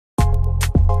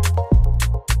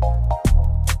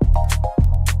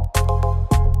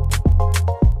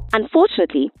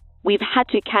Unfortunately, we've had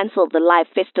to cancel the live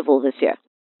festival this year,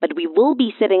 but we will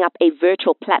be setting up a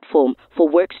virtual platform for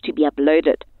works to be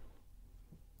uploaded.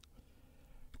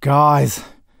 Guys,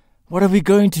 what are we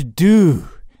going to do?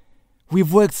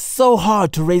 We've worked so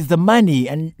hard to raise the money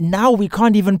and now we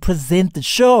can't even present the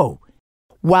show.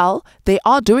 Well, they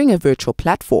are doing a virtual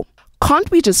platform.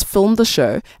 Can't we just film the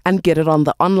show and get it on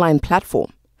the online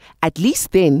platform? At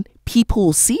least then people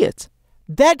will see it.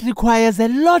 That requires a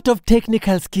lot of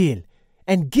technical skill,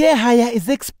 and gear hire is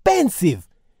expensive.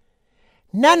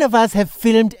 None of us have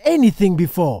filmed anything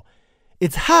before.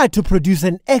 It's hard to produce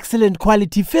an excellent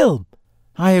quality film.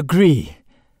 I agree.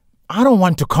 I don't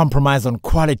want to compromise on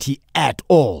quality at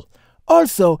all.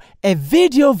 Also, a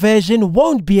video version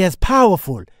won't be as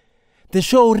powerful. The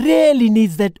show really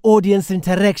needs that audience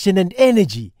interaction and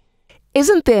energy.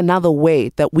 Isn't there another way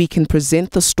that we can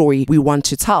present the story we want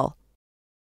to tell?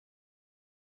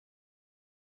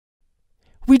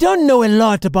 We don't know a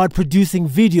lot about producing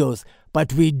videos,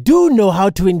 but we do know how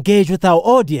to engage with our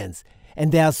audience,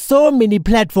 and there are so many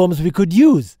platforms we could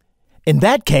use. In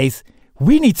that case,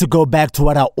 we need to go back to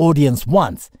what our audience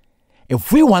wants.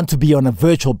 If we want to be on a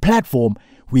virtual platform,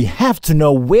 we have to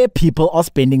know where people are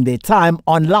spending their time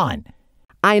online.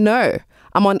 I know.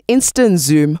 I'm on Insta and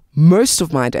Zoom most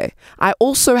of my day. I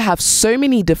also have so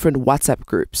many different WhatsApp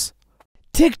groups.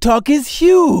 TikTok is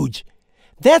huge.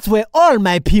 That's where all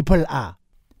my people are.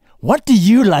 What do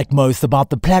you like most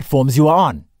about the platforms you are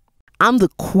on? I'm the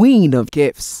queen of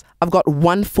gifts. I've got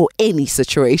one for any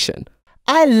situation.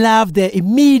 I love the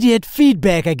immediate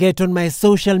feedback I get on my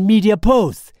social media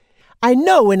posts. I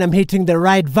know when I'm hitting the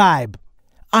right vibe.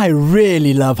 I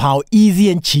really love how easy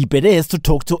and cheap it is to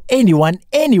talk to anyone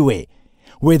anywhere.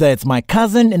 Whether it's my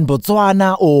cousin in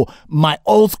Botswana or my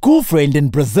old school friend in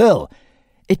Brazil.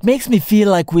 It makes me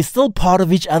feel like we're still part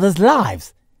of each other's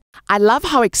lives. I love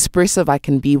how expressive I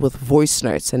can be with voice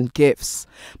notes and GIFs.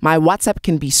 My WhatsApp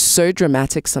can be so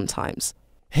dramatic sometimes.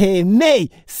 Hey May,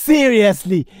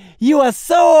 seriously, you are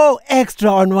so extra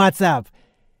on WhatsApp.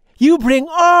 You bring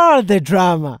all the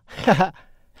drama.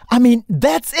 I mean,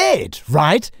 that's it,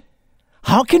 right?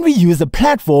 How can we use a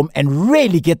platform and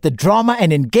really get the drama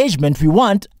and engagement we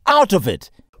want out of it?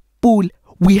 Pule,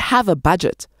 we have a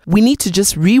budget. We need to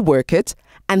just rework it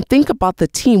and think about the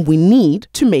team we need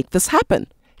to make this happen.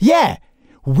 Yeah,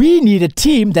 we need a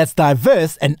team that's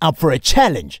diverse and up for a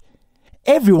challenge.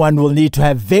 Everyone will need to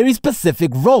have very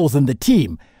specific roles in the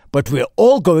team, but we're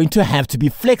all going to have to be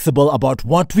flexible about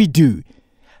what we do.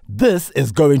 This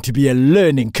is going to be a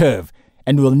learning curve,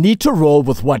 and we'll need to roll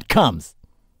with what comes.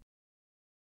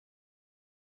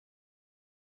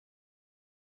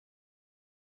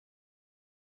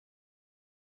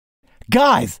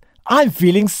 Guys, I'm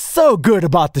feeling so good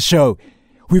about the show.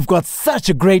 We've got such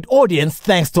a great audience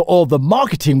thanks to all the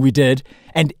marketing we did,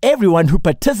 and everyone who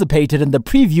participated in the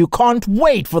preview can't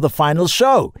wait for the final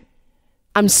show.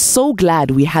 I'm so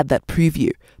glad we had that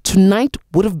preview. Tonight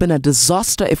would have been a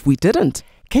disaster if we didn't.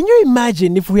 Can you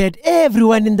imagine if we had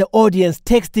everyone in the audience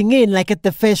texting in like at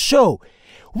the first show?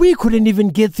 We couldn't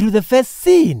even get through the first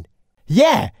scene.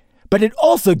 Yeah, but it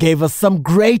also gave us some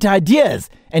great ideas,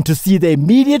 and to see the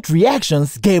immediate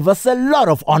reactions gave us a lot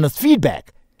of honest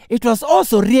feedback. It was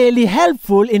also really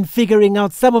helpful in figuring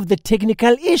out some of the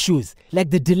technical issues, like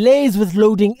the delays with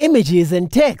loading images and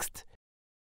text.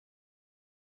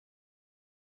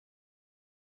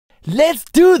 Let's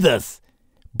do this!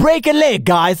 Break a leg,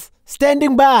 guys!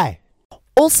 Standing by!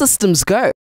 All systems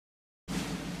go.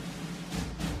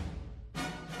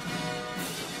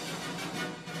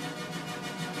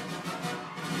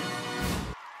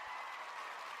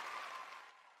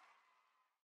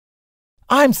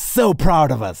 I'm so proud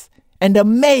of us and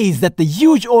amazed at the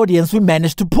huge audience we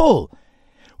managed to pull.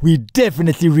 We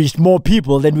definitely reached more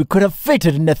people than we could have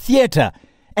fitted in a theater,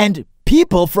 and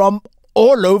people from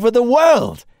all over the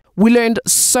world. We learned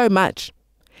so much.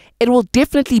 It will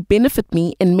definitely benefit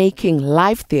me in making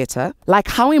live theatre, like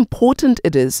how important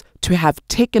it is to have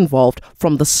tech involved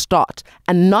from the start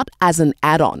and not as an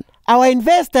add-on. Our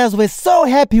investors were so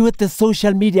happy with the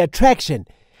social media traction.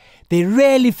 They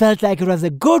really felt like it was a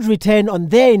good return on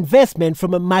their investment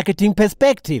from a marketing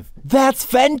perspective. That's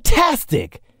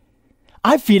fantastic!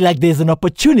 I feel like there's an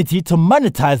opportunity to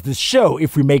monetize this show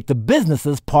if we make the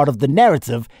businesses part of the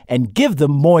narrative and give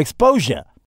them more exposure.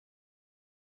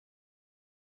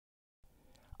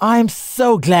 I'm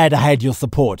so glad I had your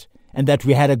support and that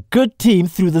we had a good team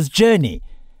through this journey.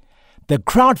 The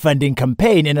crowdfunding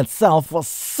campaign in itself was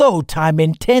so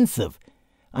time-intensive.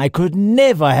 I could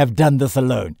never have done this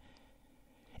alone.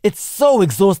 It's so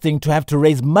exhausting to have to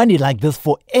raise money like this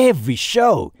for every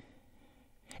show.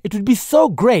 It would be so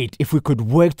great if we could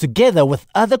work together with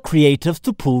other creatives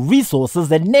to pool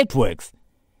resources and networks.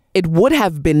 It would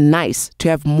have been nice to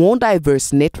have more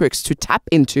diverse networks to tap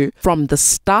into from the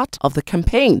start of the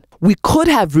campaign. We could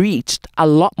have reached a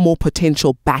lot more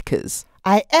potential backers.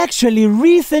 I actually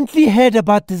recently heard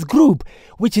about this group,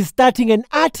 which is starting an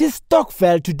artist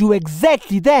stokvel to do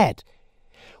exactly that.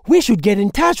 We should get in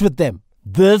touch with them.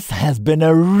 This has been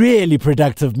a really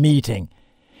productive meeting.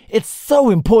 It's so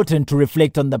important to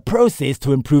reflect on the process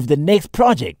to improve the next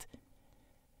project.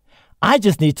 I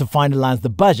just need to finalize the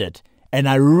budget, and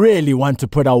I really want to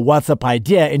put our WhatsApp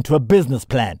idea into a business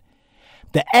plan.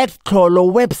 The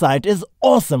Tlholo website is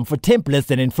awesome for templates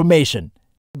and information.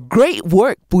 Great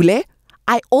work, Pule.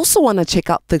 I also want to check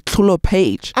out the Tlholo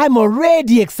page. I'm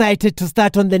already excited to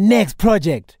start on the next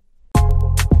project.